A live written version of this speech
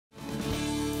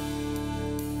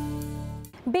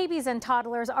Babies and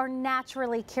toddlers are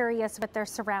naturally curious with their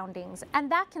surroundings, and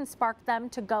that can spark them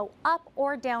to go up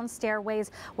or down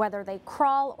stairways, whether they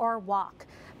crawl or walk.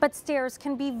 But stairs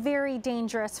can be very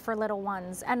dangerous for little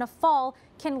ones, and a fall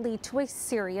can lead to a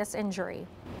serious injury.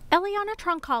 Eliana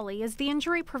Troncalli is the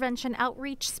Injury Prevention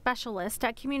Outreach Specialist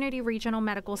at Community Regional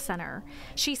Medical Center.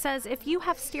 She says if you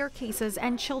have staircases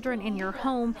and children in your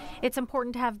home, it's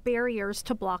important to have barriers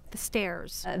to block the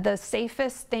stairs. The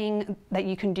safest thing that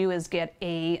you can do is get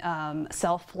a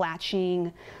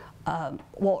self-latching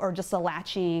or just a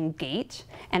latching gate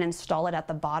and install it at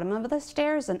the bottom of the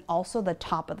stairs and also the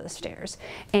top of the stairs.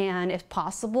 And if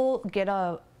possible, get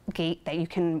a gate that you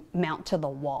can mount to the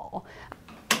wall.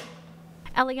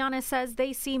 Eliana says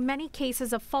they see many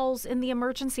cases of falls in the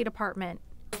emergency department.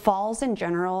 Falls in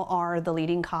general are the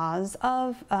leading cause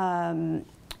of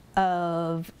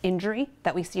injury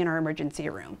that we see in our emergency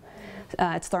room.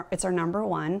 It's our number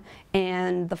one,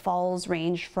 and the falls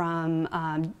range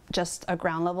from just a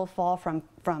ground level fall from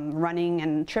running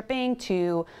and tripping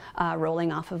to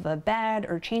rolling off of a bed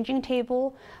or changing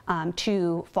table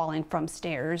to falling from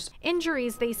stairs.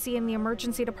 Injuries they see in the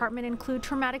emergency department include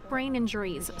traumatic brain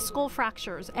injuries, skull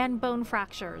fractures, and bone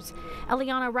fractures.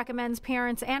 Eliana recommends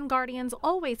parents and guardians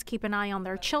always keep an eye on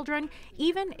their children,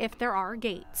 even if there are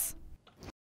gates.